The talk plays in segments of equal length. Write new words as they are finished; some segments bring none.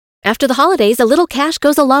After the holidays, a little cash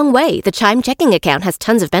goes a long way. The Chime checking account has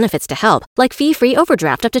tons of benefits to help, like fee-free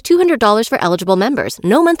overdraft up to $200 for eligible members,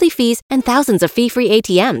 no monthly fees, and thousands of fee-free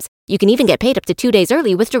ATMs. You can even get paid up to 2 days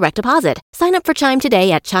early with direct deposit. Sign up for Chime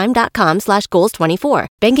today at chime.com/goals24.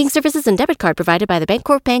 Banking services and debit card provided by the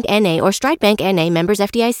Bancorp Bank N.A. or Stride Bank N.A. members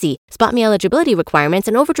FDIC. Spot me eligibility requirements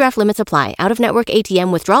and overdraft limits apply. Out-of-network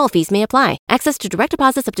ATM withdrawal fees may apply. Access to direct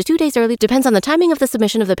deposits up to 2 days early depends on the timing of the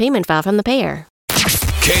submission of the payment file from the payer.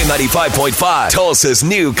 K95.5, Tulsa's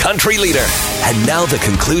new country leader. And now the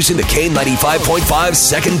conclusion to K95.5's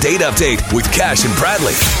second date update with Cash and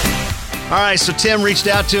Bradley. All right, so Tim reached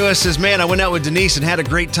out to us, says, man, I went out with Denise and had a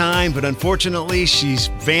great time, but unfortunately, she's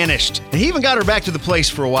vanished. And he even got her back to the place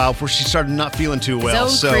for a while before she started not feeling too well.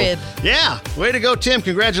 His own crib. Yeah, way to go, Tim.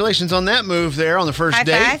 Congratulations on that move there on the first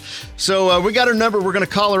date. Five. So we got her number. We're going to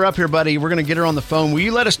call her up here, buddy. We're going to get her on the phone. Will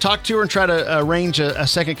you let us talk to her and try to arrange a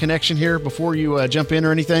second connection here before you jump in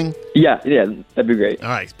or anything? Yeah, that'd be great. All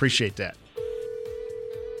right, appreciate that.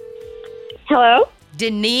 Hello?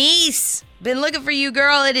 Denise, been looking for you,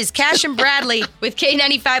 girl. It is Cash and Bradley with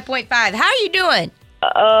K95.5. How are you doing?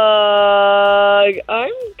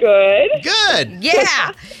 I'm good. Good.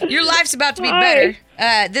 Yeah, your life's about to be Hi. better.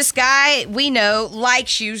 This guy we know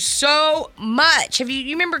likes you so much.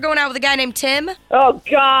 You remember going out with a guy named Tim? Oh,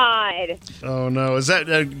 God. Oh, no. Is that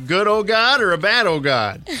a good old God or a bad old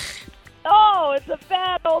God? Oh, it's a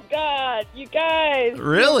bad old God. You guys.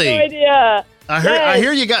 Really? No idea. I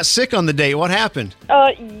hear you got sick on the date. What happened?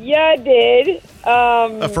 Yeah, I did.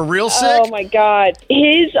 For real sick? Oh, my God.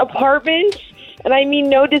 His apartment, and I mean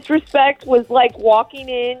no disrespect, was like walking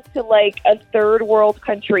into like a third world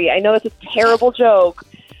country. I know it's a terrible joke,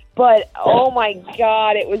 but oh, my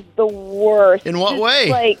God, it was the worst. In what way?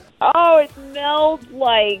 Like, it smelled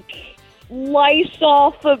like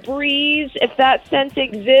Lysol Febreze, if that scent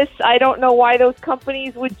exists. I don't know why those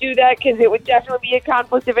companies would do that, because it would definitely be a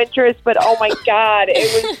conflict of interest, but oh my God,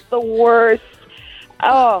 it was the worst.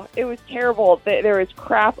 Oh, it was terrible. There was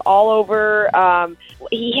crap all over.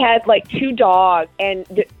 He had like 2 dogs, and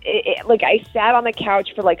like I sat on the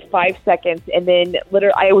couch for like 5 seconds, and then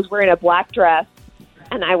literally I was wearing a black dress,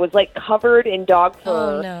 and I was like covered in dog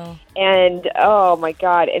fur. Oh, no. And oh my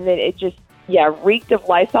God, and then it just reeked of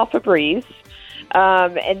Lysol Febreze.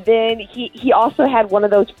 And then he also had one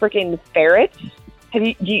of those freaking ferrets. Have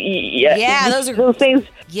you Yeah, those things.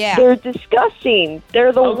 Yeah. They're disgusting.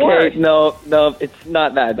 They're the worst. No, it's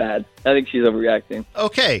not that bad. I think she's overreacting.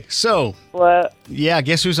 Okay, so. What? Yeah,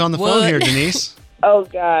 guess who's on the phone here, Denise? Oh,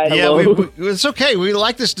 God. Yeah, it's okay. We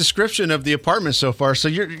like this description of the apartment so far. So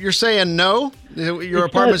you're saying no? Your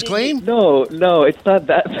apartment's clean? No, it's not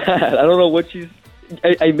that bad. I don't know what she's...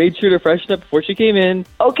 I made sure to freshen up before she came in.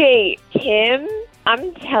 Okay, Tim,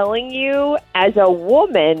 I'm telling you, as a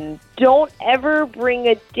woman, don't ever bring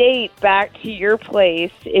a date back to your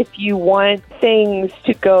place if you want things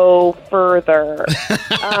to go further.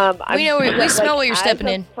 We smell what you're stepping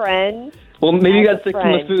in. Friend. Well, maybe you got sick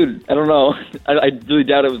from the food. I don't know. I really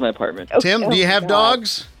doubt it was my apartment. Tim, do you have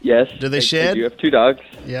dogs? Yes. Do they shed? You have 2 dogs.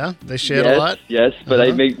 Yeah, they shed a lot? Yes, but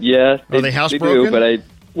Uh-huh. Are they housebroken? do, but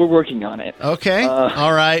we're working on it. Okay.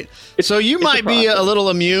 All right. So you might be a little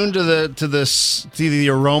immune to the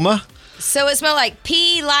aroma. So it smelled like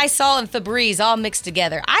pee, Lysol, and Febreze all mixed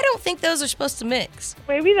together. I don't think those are supposed to mix.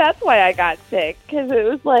 Maybe that's why I got sick, because it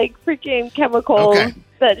was like freaking chemicals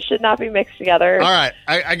that should not be mixed together. All right,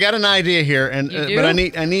 I got an idea here, but I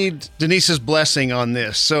need Denise's blessing on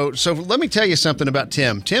this. So let me tell you something about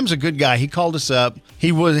Tim. Tim's a good guy. He called us up.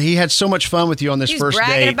 He had so much fun with you on this first date. He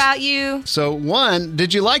was bragging about you. So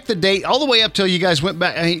did you like the date all the way up till you guys went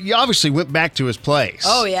back? You obviously went back to his place.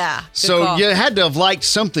 Oh yeah. Good so call. you had to have liked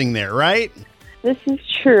something there, right? This is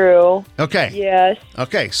true. Okay. Yes.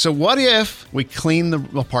 Okay, so what if we clean the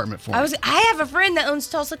apartment for him? I have a friend that owns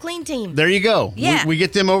Tulsa Clean Team. There you go. Yeah. We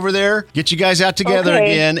get them over there, get you guys out together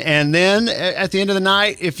again, and then at the end of the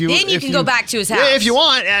night, if you can go back to his house. Yeah, if you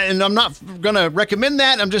want, and I'm not going to recommend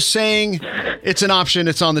that. I'm just saying it's an option.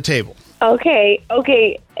 It's on the table. Okay.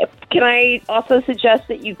 Can I also suggest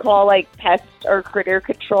that you call like pest or critter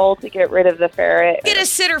control to get rid of the ferret? Get a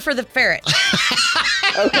sitter for the ferret.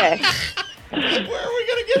 Okay. Where are we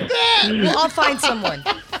going to get that? Well, I'll find someone.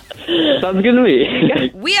 Sounds good to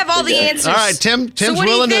me. We have all the answers. All right, Tim's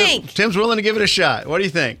willing to give it a shot. What do you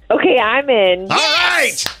think? Okay, I'm in.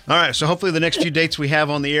 Yes! All right. So hopefully the next few dates we have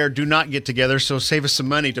on the air do not get together. So save us some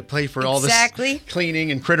money to pay for all this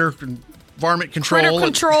cleaning and varmint control. Critter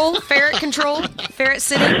control, ferret control, ferret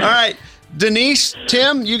sitting. All right, Denise,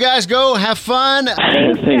 Tim, you guys go have fun.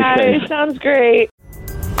 Thanks, guys. Sounds great.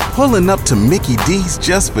 Pulling up to Mickey D's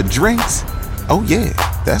just for drinks? Oh, yeah,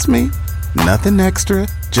 that's me. Nothing extra,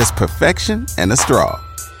 Just perfection and a straw.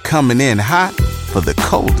 Coming in hot for the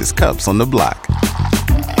coldest cups on the block.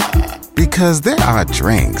 Because there are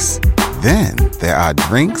drinks. Then there are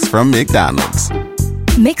drinks from McDonald's.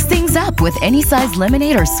 Mix things up with any size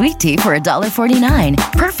lemonade or sweet tea for $1.49.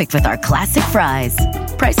 Perfect with our classic fries.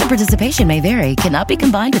 Price and participation may vary. Cannot be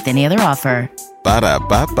combined with any other offer.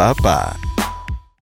 Ba-da-ba-ba-ba.